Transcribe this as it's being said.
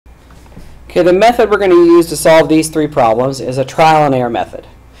Okay, the method we're going to use to solve these three problems is a trial and error method.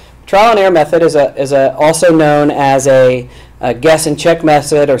 Trial and error method is also known as a guess and check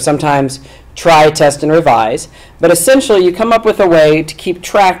method, or sometimes try, test, and revise. But essentially, you come up with a way to keep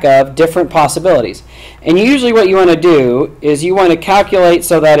track of different possibilities. And usually what you want to do is you want to calculate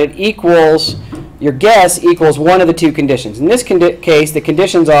so that it equals, your guess equals one of the two conditions. In this case, the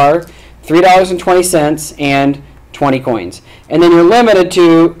conditions are $3.20 and 20 coins. And then you're limited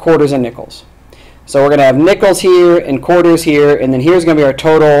to quarters and nickels. So we're going to have nickels here and quarters here, and then here's going to be our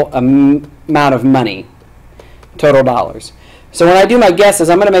total amount of money, total dollars. So when I do my guesses,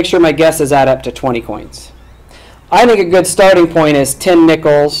 I'm going to make sure my guesses add up to 20 coins. I think a good starting point is 10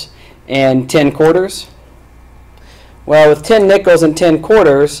 nickels and 10 quarters. Well, with 10 nickels and 10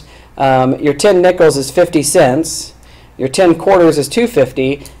 quarters, your 10 nickels is 50 cents. Your 10 quarters is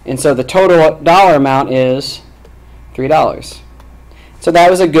 $2.50, and so the total dollar amount is $3. So that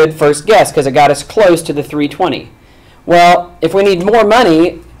was a good first guess because it got us close to the 320. Well, if we need more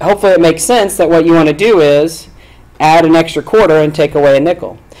money, hopefully it makes sense that what you want to do is add an extra quarter and take away a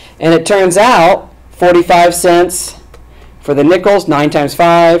nickel. And it turns out 45 cents for the nickels, 9 times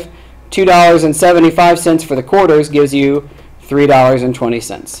 5, $2.75 for the quarters gives you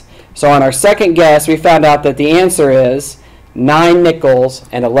 $3.20. So on our second guess, we found out that the answer is 9 nickels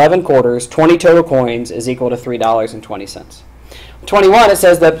and 11 quarters, 20 total coins, is equal to $3.20. 21, it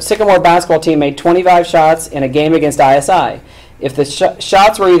says the Sycamore basketball team made 25 shots in a game against ISI. If the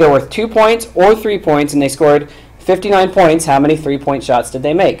shots were either worth 2 points or 3 points and they scored 59 points, how many 3-point shots did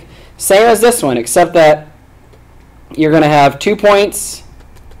they make? Same as this one, except that you're going to have 2 points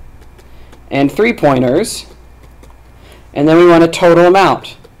and 3-pointers, and then we want a total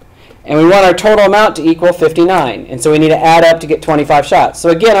amount. And we want our total amount to equal 59, and so we need to add up to get 25 shots. So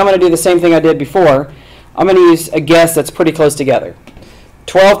again, I'm going to do the same thing I did before. I'm going to use a guess that's pretty close together.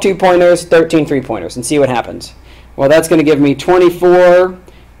 12 2-pointers, 13 3-pointers, and see what happens. Well, that's going to give me 24,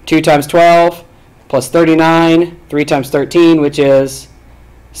 2 times 12, plus 39, 3 times 13, which is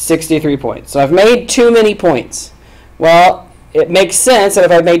 63 points. So I've made too many points. Well, it makes sense that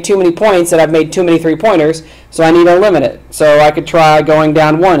if I've made too many points that I've made too many 3-pointers, so I need to limit it. So I could try going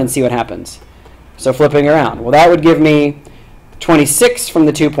down 1 and see what happens. So flipping around. Well, that would give me 26 from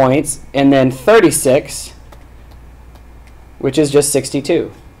the 2 points, and then 36, which is just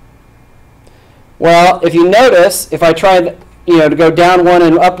 62. Well, if you notice, if I try to go down 1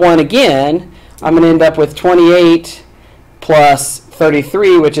 and up 1 again, I'm going to end up with 28 plus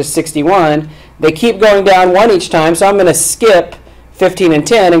 33, which is 61. They keep going down 1 each time, so I'm going to skip 15 and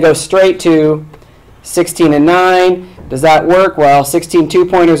 10 and go straight to 16 and 9. Does that work? Well, 16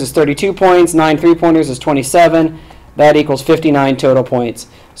 2-pointers is 32 points, 9 3-pointers is 27. That equals 59 total points.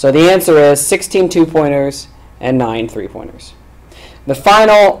 So the answer is 16 2-pointers and 9 3-pointers. The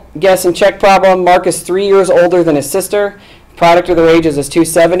final guess and check problem, Mark is 3 years older than his sister. Product of their ages is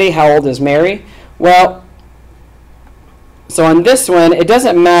 270. How old is Mary? Well, so on this one, it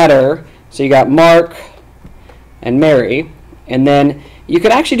doesn't matter. So you got Mark and Mary. And then you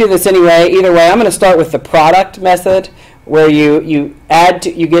can actually do this anyway. Either way, I'm going to start with the product method, where you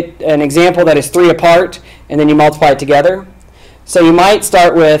get an example that is 3 apart, and then you multiply it together. So you might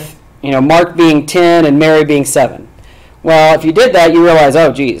start with Mark being 10 and Mary being 7. Well, if you did that, you realize,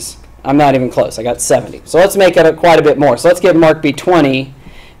 oh, geez, I'm not even close. I got 70. So let's make it quite a bit more. So let's give Mark be 20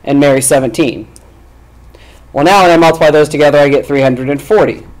 and Mary 17. Well, now when I multiply those together, I get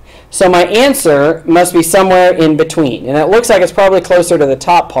 340. So my answer must be somewhere in between. And it looks like it's probably closer to the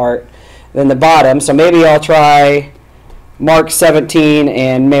top part than the bottom. So maybe I'll try Mark 17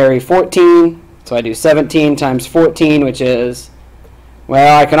 and Mary 14. So I do 17 times 14, which is,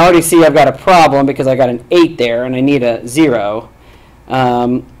 well, I can already see I've got a problem because I got an 8 there and I need a 0.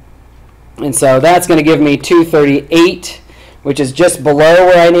 And so that's going to give me 238, which is just below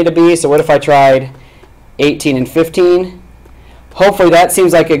where I need to be. So what if I tried 18 and 15? Hopefully that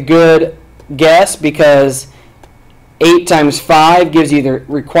seems like a good guess because 8 times 5 gives you the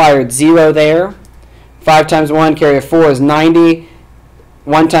required 0 there. 5 times 1, carry a 4 is 90.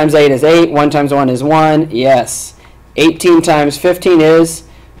 1 times 8 is 8. 1 times 1 is 1. Yes. 18 times 15 is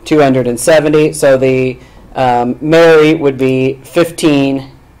 270. So the Mary would be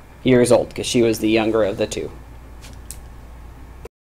 15 years old because she was the younger of the two.